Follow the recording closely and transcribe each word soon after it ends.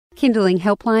Kinderling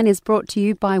Helpline is brought to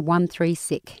you by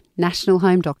 13SICK, National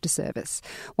Home Doctor Service.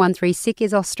 13SICK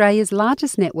is Australia's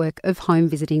largest network of home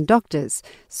visiting doctors.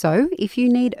 So, if you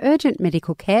need urgent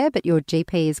medical care but your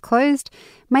GP is closed,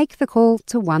 make the call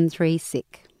to 13SICK.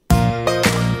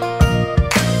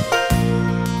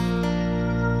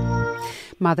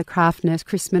 Mothercraft Nurse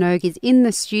Chris Minogue is in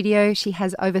the studio. She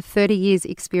has over 30 years'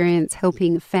 experience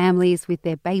helping families with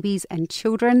their babies and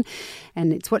children,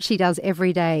 and it's what she does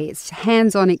every day. It's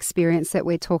hands-on experience that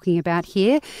we're talking about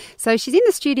here. So she's in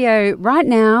the studio right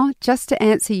now just to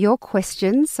answer your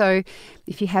questions. So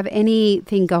if you have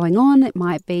anything going on, it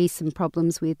might be some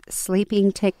problems with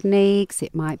sleeping techniques,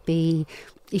 it might be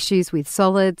issues with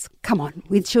solids. Come on,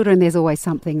 with children there's always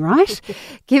something, right?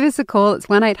 Give us a call. It's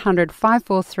 1800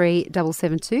 543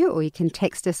 772, or you can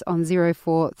text us on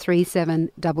 0437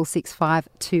 665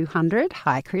 200.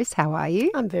 Hi Chris, how are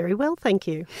you? I'm very well, thank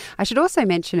you. I should also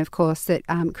mention, of course, that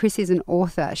Chris is an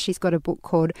author. She's got a book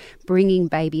called Bringing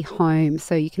Baby Home,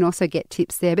 so you can also get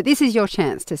tips there. But this is your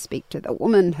chance to speak to the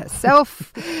woman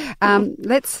herself.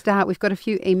 Let's start. We've got a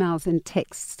few emails and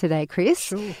texts today, Chris.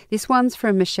 Sure. This one's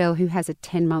from Michelle, who has a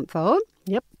 10-month-old.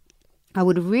 Yep. I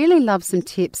would really love some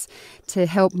tips to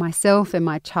help myself and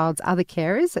my child's other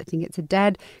carers, I think it's a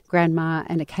dad, grandma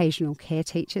and occasional care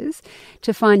teachers,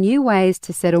 to find new ways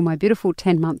to settle my beautiful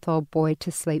 10-month-old boy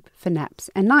to sleep for naps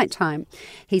and nighttime.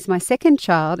 He's my second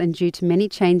child, and due to many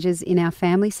changes in our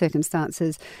family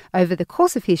circumstances over the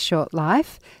course of his short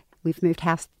life, we've moved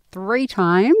house 3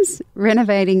 times,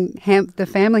 renovating the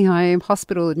family home,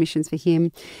 hospital admissions for him.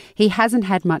 He hasn't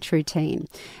had much routine.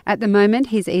 At the moment,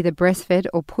 he's either breastfed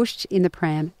or pushed in the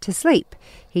pram to sleep.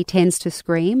 He tends to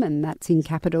scream, and that's in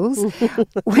capitals,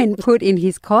 when put in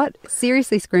his cot,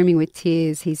 seriously screaming with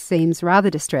tears. He seems rather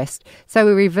distressed, so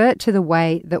we revert to the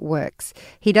way that works.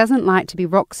 He doesn't like to be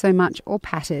rocked so much or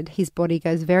patted. His body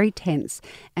goes very tense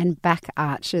and back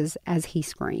arches as he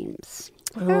screams.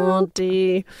 Oh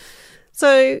dear.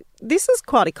 So this is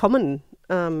quite a common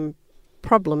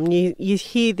problem. You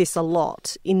hear this a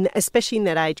lot, especially in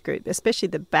that age group, especially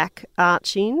the back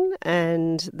arching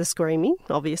and the screaming,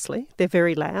 obviously. They're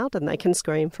very loud and they can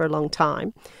scream for a long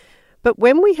time. But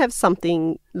when we have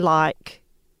something like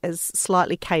as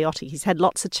slightly chaotic, he's had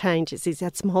lots of changes, he's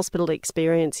had some hospital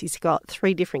experience, he's got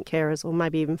 3 different carers or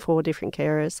maybe even 4 different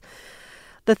carers,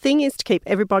 the thing is to keep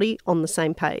everybody on the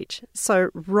same page. So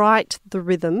write the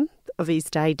rhythm of his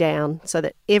day down so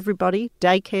that everybody,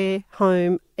 daycare,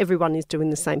 home, everyone is doing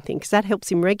the same thing, because that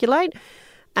helps him regulate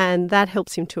and that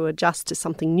helps him to adjust to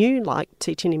something new, like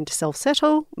teaching him to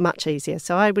self-settle, much easier.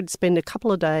 So I would spend a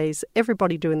couple of days,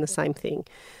 everybody doing the same thing.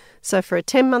 So for a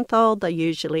 10-month-old, they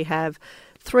usually have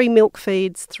 3 milk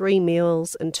feeds, 3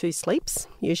 meals and 2 sleeps,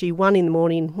 usually 1 in the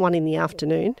morning, 1 in the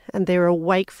afternoon, and they're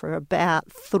awake for about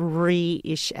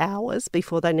 3-ish hours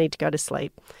before they need to go to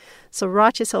sleep. So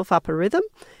write yourself up a rhythm,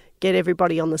 get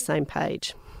everybody on the same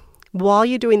page. While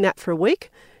you're doing that for a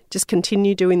week, just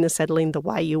continue doing the settling the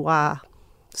way you are.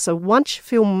 So once you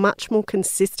feel much more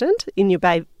consistent in your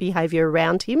behaviour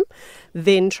around him,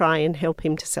 then try and help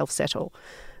him to self-settle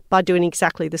by doing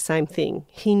exactly the same thing.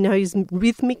 He knows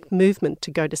rhythmic movement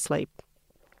to go to sleep.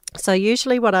 So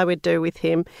usually what I would do with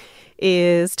him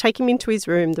is take him into his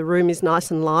room. The room is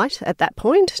nice and light at that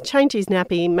point. Change his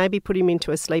nappy, maybe put him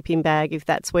into a sleeping bag if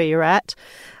that's where you're at.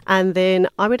 And then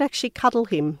I would actually cuddle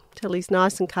him till he's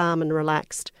nice and calm and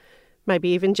relaxed. Maybe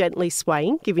even gently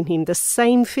swaying, giving him the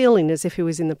same feeling as if he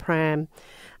was in the pram.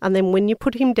 And then when you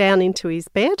put him down into his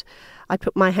bed, I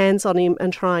put my hands on him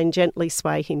and try and gently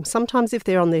sway him. Sometimes if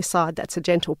they're on their side, that's a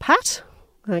gentle pat.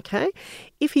 Okay.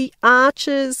 If he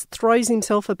arches, throws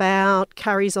himself about,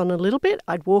 carries on a little bit,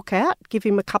 I'd walk out, give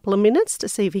him a couple of minutes to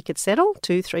see if he could settle,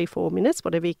 2, 3, 4 minutes,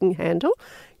 whatever he can handle.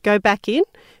 Go back in,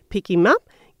 pick him up,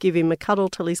 give him a cuddle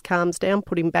till he calms down,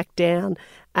 put him back down,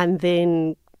 and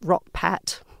then rock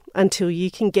pat until you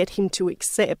can get him to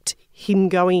accept him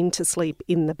going to sleep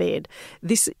in the bed.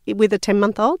 This, with a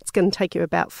 10-month-old, it's going to take you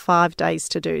about 5 days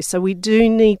to do. So we do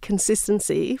need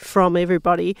consistency from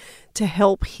everybody to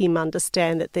help him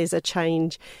understand that there's a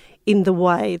change in the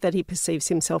way that he perceives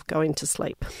himself going to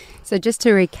sleep. So just to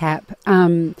recap,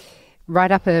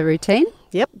 write up a routine.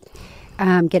 Yep.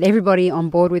 Get everybody on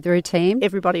board with the routine.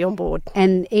 Everybody on board.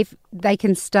 And if they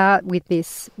can start with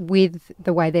this, with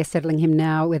the way they're settling him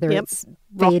now, whether it's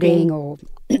feeding or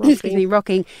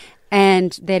rocking.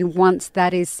 And then once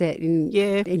that is set and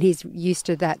he's used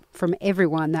to that from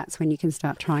everyone, that's when you can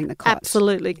start trying the cot.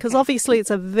 Absolutely, because obviously it's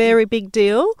a very big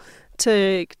deal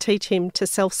to teach him to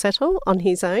self-settle on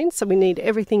his own, so we need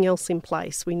everything else in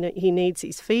place. He needs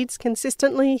his feeds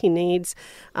consistently, he needs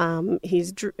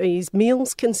his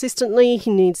meals consistently, he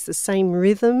needs the same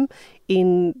rhythm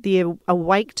in the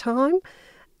awake time.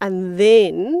 And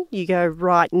then you go,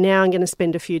 right, now I'm going to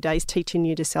spend a few days teaching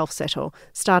you to self-settle,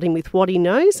 starting with what he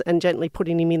knows and gently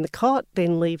putting him in the cot,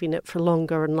 then leaving it for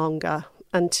longer and longer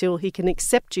until he can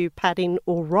accept you patting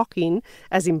or rocking,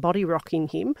 as in body rocking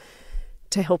him,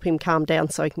 to help him calm down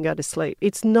so he can go to sleep.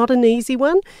 It's not an easy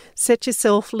one. Set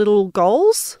yourself little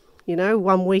goals,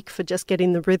 1 week for just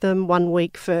getting the rhythm, 1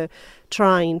 week for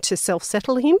trying to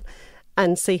self-settle him,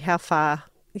 and see how far.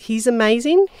 He's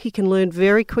amazing. He can learn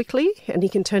very quickly and he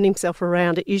can turn himself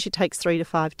around. It usually takes 3 to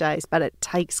 5 days, but it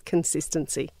takes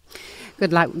consistency.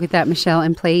 Good luck with that, Michelle,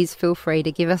 and please feel free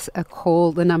to give us a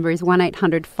call. The number is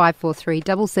 1800 543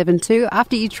 772.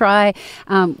 After you try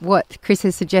what Chris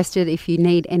has suggested, if you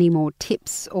need any more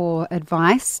tips or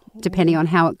advice, depending on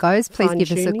how it goes, please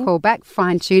give us a call back.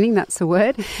 Fine-tuning, that's the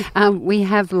word. We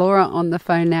have Laura on the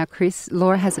phone now, Chris.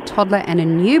 Laura has a toddler and a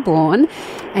newborn,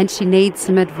 and she needs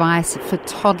some advice for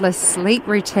toddler sleep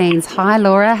routines. Hi,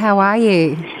 Laura. How are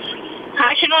you?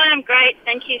 Hi, Siobhan. I'm great.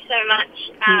 Thank you so much.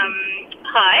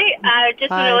 Hi. I just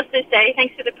want to also say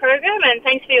thanks for the program and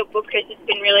thanks for your book, Chris. It's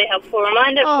been really helpful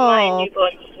reminder for my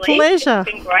newborn sleep. Pleasure.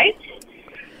 It's been great.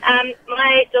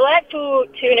 My delightful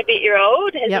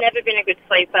 2-and-a-bit-year-old has never been a good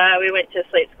sleeper. We went to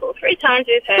sleep school 3 times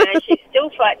with her. She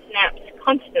still fights naps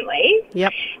constantly.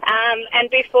 Yep. And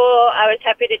before, I was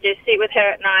happy to just sit with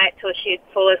her at night till she'd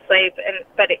fall asleep,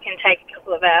 but it can take a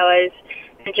couple of hours.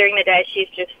 And during the day, she's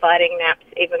just fighting naps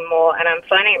even more, and I'm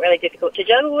finding it really difficult to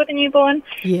juggle with a newborn.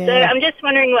 Yeah. So I'm just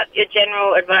wondering what your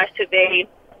general advice would be,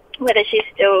 whether she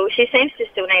seems to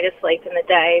still need a sleep in the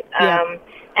day,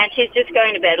 and she's just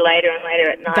going to bed later and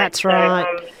later at night. That's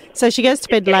right. So she goes to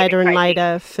bed later and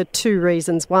later for 2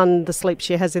 reasons. One, the sleep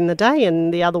she has in the day,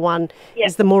 and the other one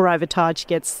is the more overtired she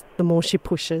gets, the more she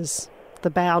pushes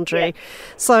the boundary. Yep.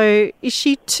 So is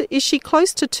she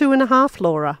close to 2.5,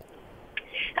 Laura?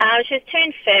 She was 2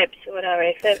 in Feb, so what are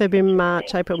we? February,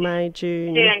 March, April, May,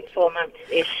 June. 2 and 4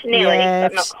 months-ish, nearly,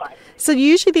 but not quite. So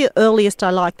usually the earliest I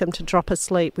like them to drop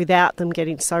asleep without them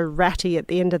getting so ratty at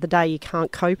the end of the day you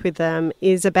can't cope with them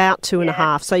is about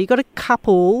 2.5. So you've got a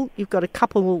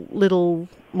couple little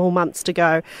more months to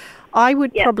go. I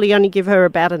would probably only give her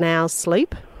about an hour's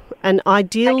sleep, and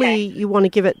ideally you want to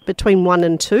give it between 1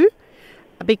 and 2.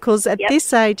 Because at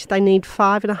this age, they need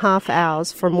 5.5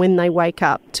 hours from when they wake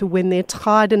up to when they're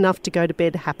tired enough to go to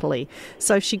bed happily.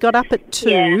 So if she got up at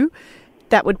 2,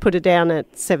 that would put her down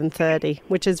at 7:30,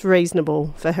 which is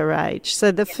reasonable for her age.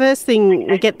 So the first thing,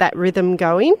 we get that rhythm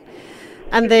going.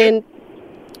 And then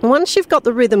once you've got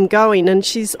the rhythm going, and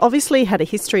she's obviously had a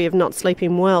history of not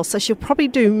sleeping well, so she'll probably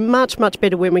do much, much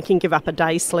better when we can give up a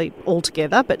day's sleep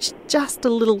altogether. But she's just a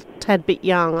little tad bit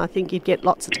young. I think you'd get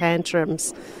lots of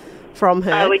tantrums from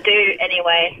her. Oh, we do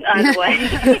anyway, either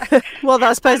way. Well,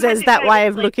 I suppose there's that way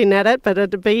of looking at it, but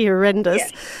it'd be horrendous.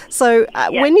 Yeah. So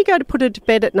when you go to put her to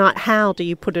bed at night, how do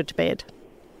you put her to bed?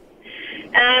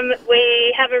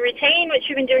 We have a routine, which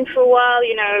we've been doing for a while,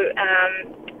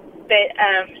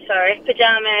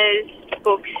 pajamas,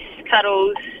 books,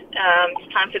 cuddles,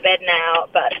 it's time for bed now,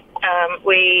 but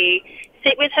we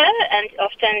sit with her, and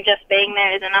often just being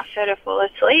there is enough for her to fall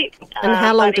asleep. And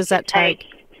how long does that take?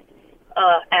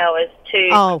 Hours, 2,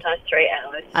 sometimes 3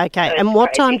 hours. Okay, so and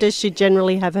what time does she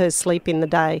generally have her sleep in the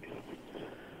day?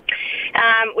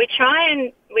 We try,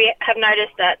 and we have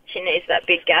noticed that she needs that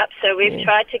big gap, so we've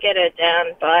tried to get her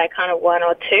down by kind of 1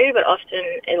 or 2, but often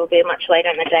it'll be much later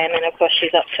in the day, and then of course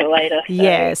she's up till later.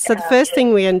 So the first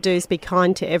thing we're going to do is be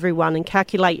kind to everyone and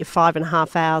calculate your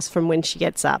 5.5 hours from when she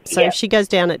gets up. So if she goes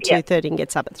down at 2:30 and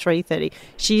gets up at 3:30,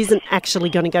 she isn't actually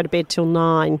going to go to bed till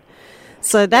 9.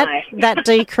 So that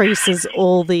decreases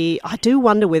all the... I do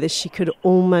wonder whether she could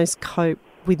almost cope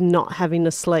with not having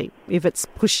a sleep if it's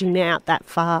pushing out that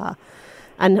far.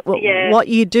 And what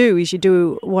you do is you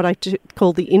do what I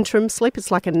call the interim sleep.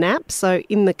 It's like a nap. So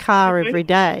in the car every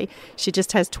day, she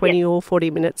just has 20 or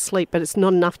 40 minutes sleep, but it's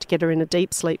not enough to get her in a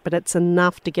deep sleep, but it's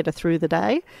enough to get her through the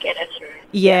day. Get her through.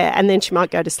 Yeah, and then she might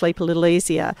go to sleep a little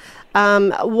easier.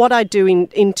 What I do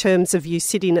in terms of you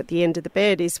sitting at the end of the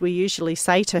bed is we usually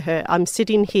say to her, I'm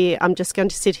sitting here, I'm just going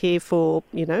to sit here for,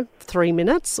 3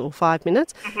 minutes or 5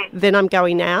 minutes. Then I'm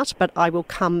going out, but I will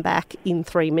come back in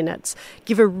 3 minutes.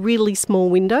 Give her really small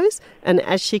windows, and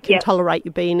as she can tolerate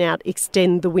you being out,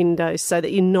 extend the windows so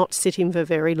that you're not sitting for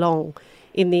very long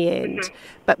in the end.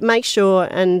 But make sure,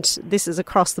 and this is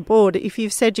across the board, if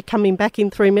you've said you're coming back in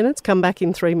 3 minutes, come back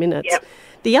in 3 minutes.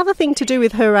 The other thing to do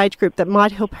with her age group that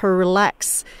might help her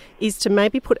relax is to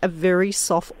maybe put a very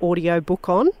soft audio book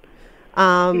on,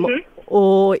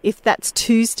 or if that's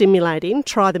too stimulating,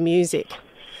 try the music.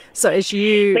 So as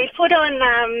you... We put on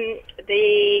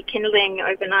the Kinderling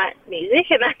overnight music,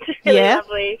 and that's really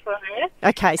lovely for her.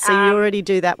 Okay, so you already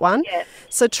do that one. Yeah.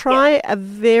 So try a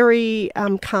very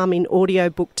calming audio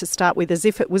book to start with, as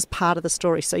if it was part of the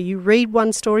story. So you read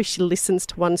one story, she listens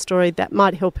to one story. That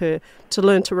might help her to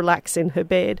learn to relax in her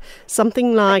bed.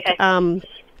 Something like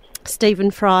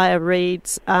Stephen Fry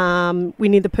reads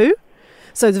Winnie the Pooh.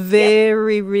 So it's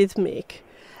very rhythmic.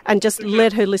 And just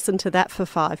let her listen to that for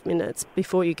 5 minutes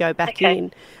before you go back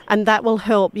in. And that will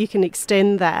help. You can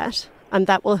extend that, and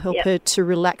that will help her to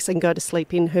relax and go to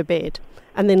sleep in her bed.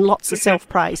 And then lots of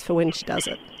self-praise for when she does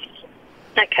it.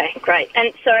 Okay, great.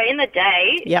 And so in the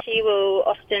day, she will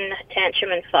often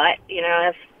tantrum and fight,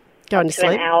 have going to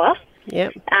sleep. An hour.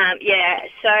 Yep.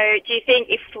 So do you think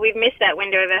if we've missed that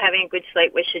window of her having a good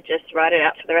sleep, we should just write it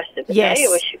out for the rest of the day,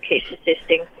 or we should keep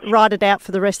persisting? Write it out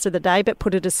for the rest of the day, but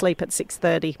put her to sleep at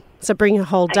 6:30. So bring her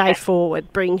whole day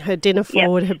forward, bring her dinner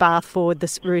forward, her bath forward,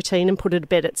 this routine, and put her to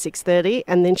bed at 6:30,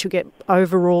 and then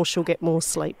she'll get more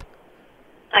sleep.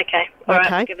 Okay. All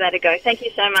right, I'll give that a go. Thank you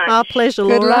so much. Our pleasure,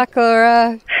 Laura. Good luck,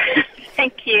 Laura.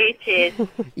 Thank you. Cheers.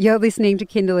 You're listening to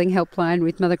Kinderling Helpline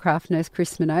with Mothercraft Nurse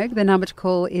Chris Minogue. The number to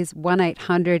call is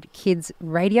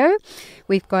 1-800-KIDS-RADIO.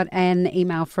 We've got an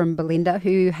email from Belinda,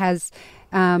 who has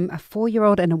a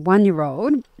 4-year-old and a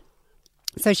 1-year-old.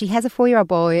 So she has a 4-year-old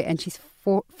boy and she's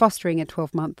fostering a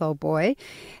 12-month-old boy.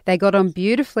 They got on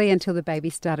beautifully until the baby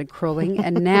started crawling,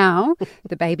 and now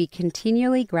the baby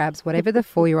continually grabs whatever the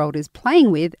 4-year-old is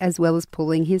playing with, as well as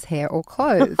pulling his hair or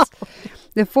clothes.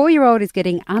 The 4-year-old is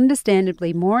getting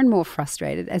understandably more and more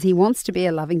frustrated, as he wants to be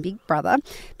a loving big brother,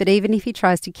 but even if he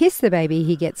tries to kiss the baby,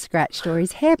 he gets scratched or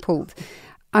his hair pulled.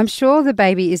 I'm sure the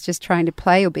baby is just trying to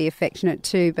play or be affectionate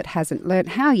too, but hasn't learnt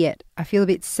how yet. I feel a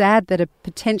bit sad that a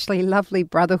potentially lovely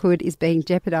brotherhood is being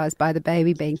jeopardised by the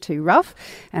baby being too rough,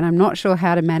 and I'm not sure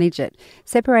how to manage it.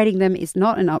 Separating them is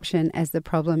not an option, as the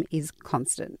problem is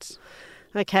constant.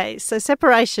 Okay, so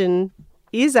separation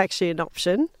is actually an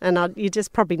option, and you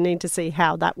just probably need to see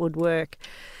how that would work.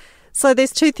 So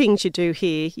there's 2 things you do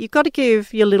here. You've got to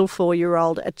give your little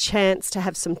 4-year-old a chance to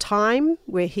have some time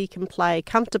where he can play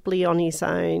comfortably on his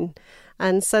own.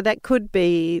 And so that could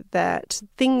be that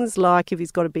things like if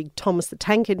he's got a big Thomas the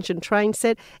Tank Engine train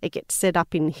set, it gets set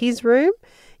up in his room.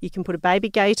 You can put a baby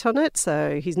gate on it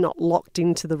so he's not locked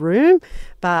into the room,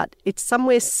 but it's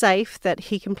somewhere safe that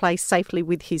he can play safely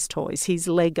with his toys, his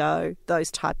Lego, those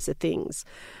types of things.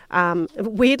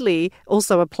 Weirdly,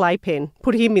 also a playpen.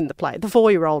 Put him in the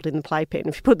 4-year-old in the playpen.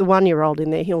 If you put the 1-year-old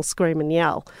in there, he'll scream and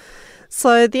yell.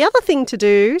 So the other thing to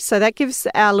do, so that gives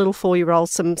our little 4-year-old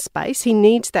some space. He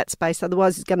needs that space,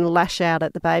 otherwise he's going to lash out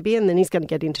at the baby and then he's going to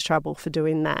get into trouble for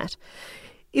doing that.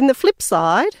 In the flip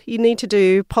side, you need to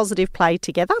do positive play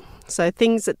together. So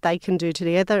things that they can do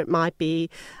together. It might be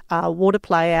water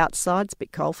play outside. It's a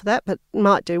bit cold for that, but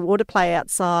might do water play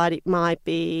outside. It might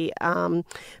be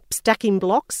stacking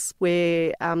blocks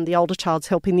where the older child's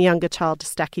helping the younger child to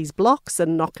stack his blocks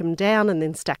and knock them down and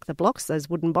then stack the blocks, those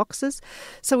wooden boxes.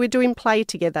 So we're doing play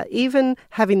together. Even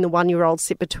having the 1-year-old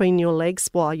sit between your legs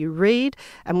while you read,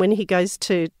 and when he goes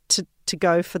to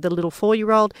go for the little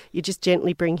 4-year-old, you just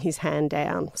gently bring his hand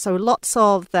down. So lots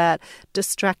of that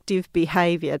distractive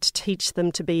behaviour to teach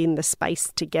them to be in the space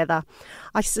together.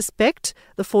 I suspect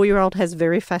the 4-year-old has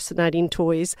very fascinating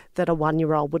toys that a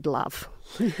 1-year-old would love.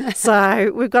 So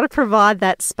we've got to provide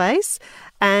that space.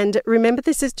 And remember,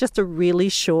 this is just a really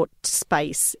short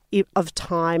space of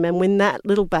time. And when that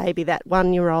little baby, that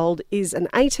 1-year-old, is an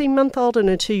 18-month-old and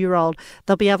a 2-year-old,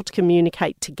 they'll be able to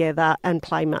communicate together and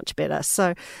play much better.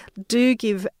 So do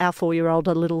give our 4-year-old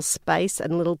a little space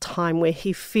and a little time where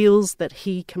he feels that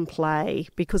he can play,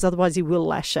 because otherwise he will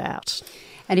lash out.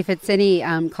 And if it's any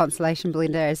consolation,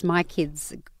 Belinda, as my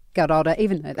kids got older,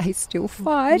 even though they still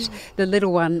fight, the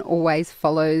little one always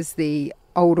follows the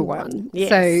older one. Yes,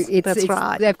 so it's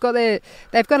right. They've got a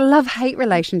love-hate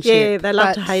relationship. Yeah, they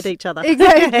love to hate each other.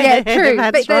 Exactly. Yeah, true.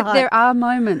 That's but right. there are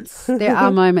moments. There are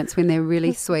moments when they're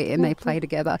really sweet and they play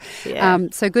together. Yeah.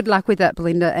 So good luck with that,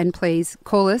 Belinda, and please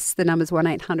call us. The number's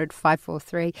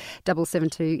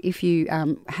 1-800-543-772 if you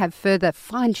have further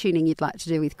fine-tuning you'd like to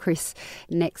do with Chris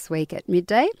next week at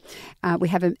midday. We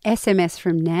have an SMS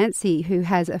from Nancy, who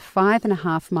has a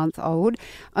 5.5-month-old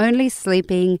only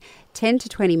sleeping 10 to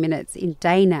 20 minutes in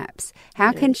day naps.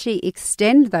 How can she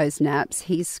extend those naps?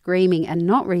 He's screaming and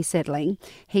not resettling.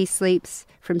 He sleeps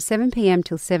from 7 p.m.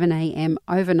 till 7 a.m.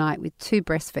 overnight with 2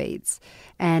 breastfeeds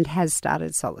and has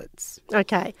started solids.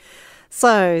 Okay.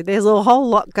 So there's a whole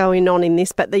lot going on in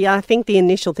this, but I think the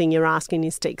initial thing you're asking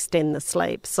is to extend the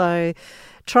sleep. So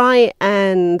try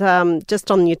and, just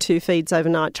on your 2 feeds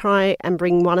overnight, try and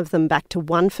bring one of them back to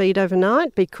 1 feed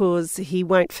overnight, because he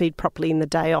won't feed properly in the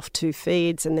day off 2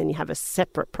 feeds, and then you have a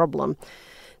separate problem.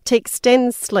 To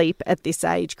extend sleep at this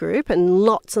age group, and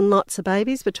lots of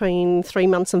babies between 3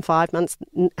 months and 5 months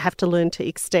have to learn to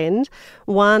extend.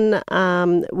 One,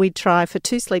 we try for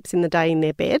 2 sleeps in the day in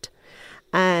their bed,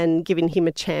 and giving him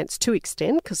a chance to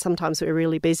extend, because sometimes we're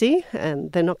really busy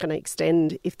and they're not going to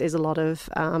extend if there's a lot of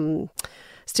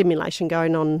stimulation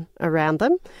going on around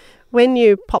them. When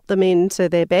you pop them into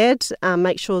their bed,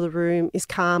 make sure the room is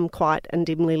calm, quiet and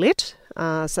dimly lit,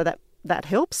 so that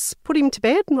helps. Put him to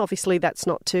bed, and obviously that's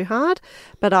not too hard,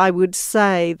 but I would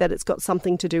say that it's got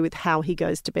something to do with how he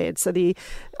goes to bed. So the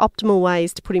optimal way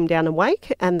is to put him down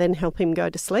awake and then help him go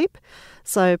to sleep.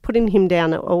 So putting him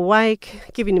down awake,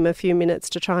 giving him a few minutes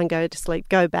to try and go to sleep,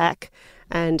 go back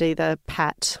and either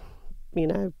pat,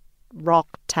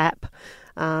 rock, tap,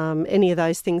 any of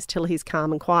those things till he's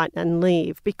calm and quiet, and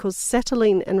leave, because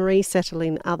settling and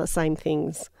resettling are the same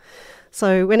things.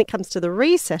 So when it comes to the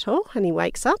resettle and he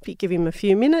wakes up, you give him a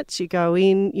few minutes, you go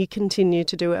in, you continue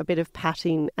to do a bit of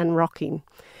patting and rocking.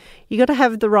 You got to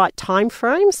have the right time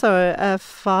frame. So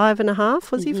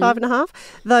 5.5, was he 5.5?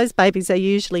 Those babies are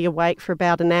usually awake for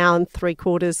about 1 hour and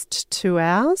 3/4 to 2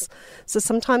 hours. So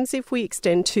sometimes if we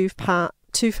extend too far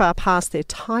past their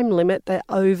time limit, they're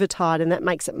overtired, and that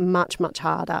makes it much, much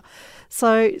harder.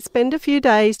 So spend a few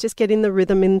days just getting the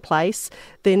rhythm in place,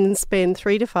 then spend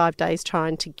 3 to 5 days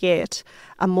trying to get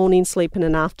a morning sleep and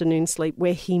an afternoon sleep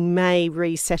where he may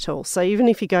resettle. So even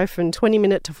if you go from 20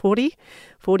 minutes to 40,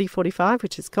 45,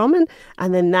 which is common,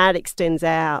 and then that extends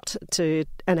out to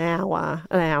an hour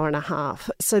and a half.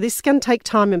 So this is going to take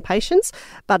time and patience,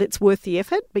 but it's worth the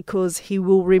effort, because he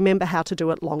will remember how to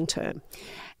do it long term.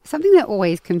 Something that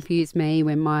always confused me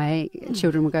when my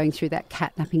children were going through that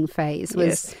catnapping phase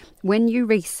was when you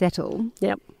resettle.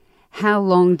 Yep. How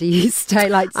long do you stay?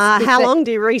 How long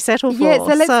do you resettle for? Yeah,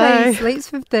 so let's say he sleeps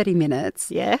for 30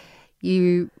 minutes. Yeah.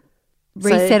 You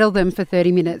resettle them for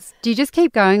 30 minutes. Do you just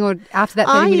keep going, or after that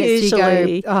 30 minutes do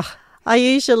you go, I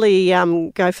usually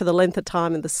go for the length of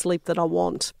time and the sleep that I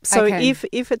want. So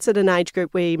if it's at an age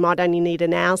group where you might only need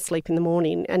an hour's sleep in the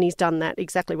morning, and he's done that,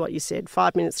 exactly what you said,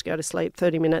 5 minutes to go to sleep,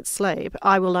 30 minutes sleep,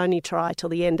 I will only try till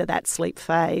the end of that sleep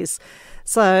phase.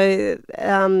 So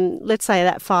let's say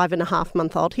that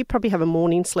 5.5-month-old, he'd probably have a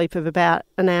morning sleep of about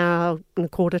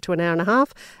 1.25 to 1.5 hours,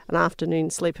 an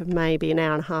afternoon sleep of maybe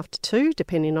 1.5 to 2 hours,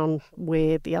 depending on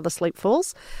where the other sleep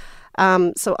falls.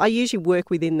 So I usually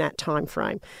work within that time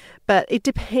frame. But it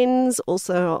depends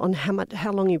also on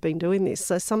how long you've been doing this.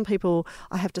 So some people,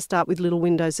 I have to start with little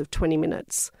windows of 20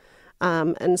 minutes.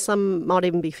 And some might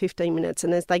even be 15 minutes.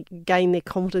 And as they gain their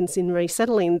confidence in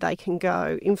resettling, they can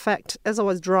go. In fact, as I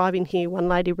was driving here, one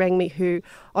lady rang me who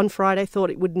on Friday thought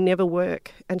it would never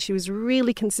work. And she was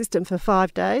really consistent for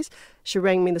 5 days. She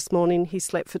rang me this morning. He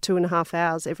slept for 2.5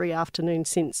 hours every afternoon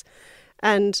since.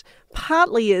 And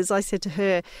partly, as I said to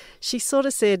her, she sort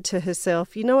of said to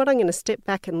herself, you know what, I'm going to step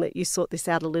back and let you sort this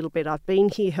out a little bit. I've been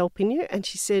here helping you. And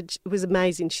she said it was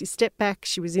amazing. She stepped back,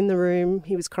 she was in the room,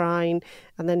 he was crying,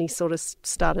 and then he sort of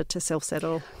started to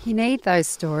self-settle. You need those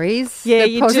stories. Yeah,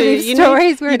 you do.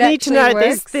 Stories where it actually need to know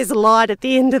works. there's a light at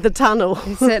the end of the tunnel.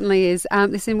 It certainly is.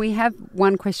 Listen, we have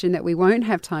one question that we won't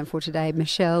have time for today.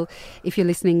 Michelle, if you're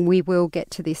listening, we will get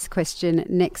to this question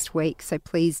next week. So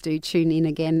please do tune in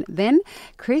again then.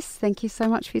 Chris, thank you so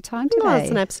much for your time today. Oh,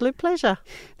 it's an absolute pleasure.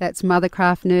 That's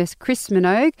Mothercraft Nurse Chris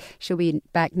Minogue. She'll be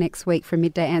back next week for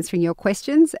Midday answering your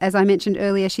questions. As I mentioned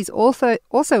earlier, she's also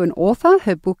an author.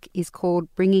 Her book is called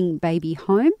Bringing Baby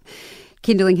Home.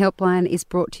 Kinderling Helpline is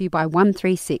brought to you by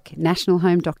 136 National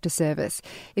Home Doctor Service.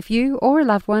 If you or a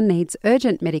loved one needs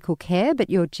urgent medical care but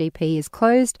your GP is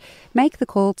closed, make the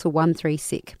call to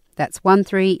 136. That's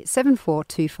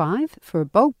 137425 for a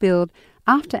bulk billed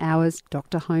after-hours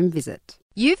doctor home visit.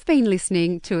 You've been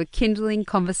listening to a Kinderling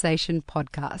Conversation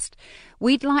podcast.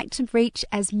 We'd like to reach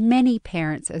as many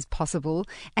parents as possible,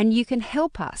 and you can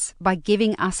help us by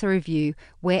giving us a review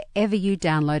wherever you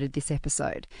downloaded this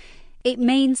episode. It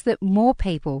means that more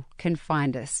people can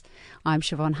find us. I'm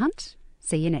Siobhan Hunt.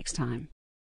 See you next time.